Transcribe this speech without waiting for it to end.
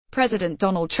President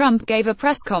Donald Trump gave a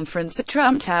press conference at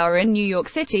Trump Tower in New York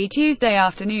City Tuesday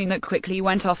afternoon that quickly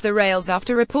went off the rails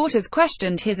after reporters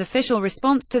questioned his official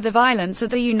response to the violence at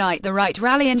the Unite the Right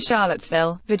rally in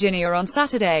Charlottesville, Virginia on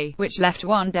Saturday, which left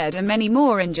one dead and many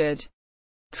more injured.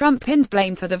 Trump pinned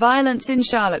blame for the violence in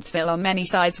Charlottesville on many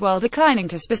sides while declining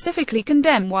to specifically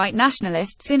condemn white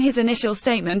nationalists in his initial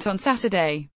statement on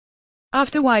Saturday.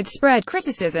 After widespread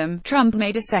criticism, Trump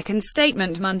made a second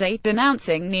statement Monday,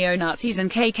 denouncing neo-Nazis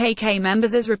and KKK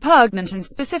members as repugnant and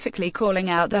specifically calling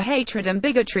out the hatred and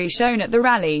bigotry shown at the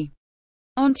rally.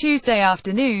 On Tuesday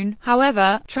afternoon,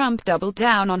 however, Trump doubled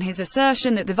down on his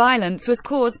assertion that the violence was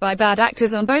caused by bad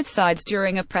actors on both sides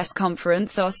during a press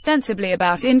conference ostensibly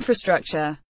about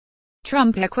infrastructure.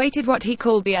 Trump equated what he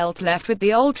called the alt-left with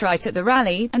the alt-right at the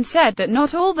rally, and said that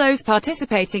not all those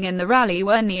participating in the rally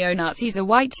were neo-Nazis or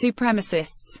white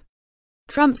supremacists.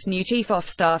 Trump's new chief of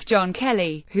staff John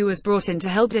Kelly, who was brought in to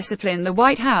help discipline the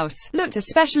White House, looked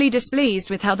especially displeased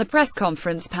with how the press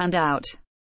conference panned out.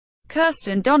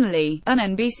 Kirsten Donnelly, an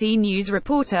NBC News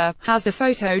reporter, has the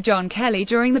photo John Kelly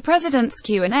during the president's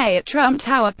Q&A at Trump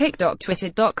Tower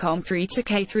pic.twitter.com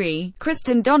 3-K3.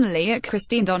 Kristen Donnelly at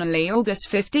Christine Donnelly August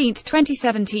 15,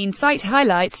 2017 Site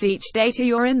highlights each day to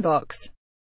your inbox.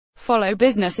 Follow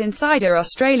Business Insider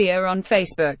Australia on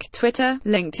Facebook, Twitter,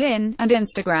 LinkedIn, and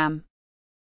Instagram.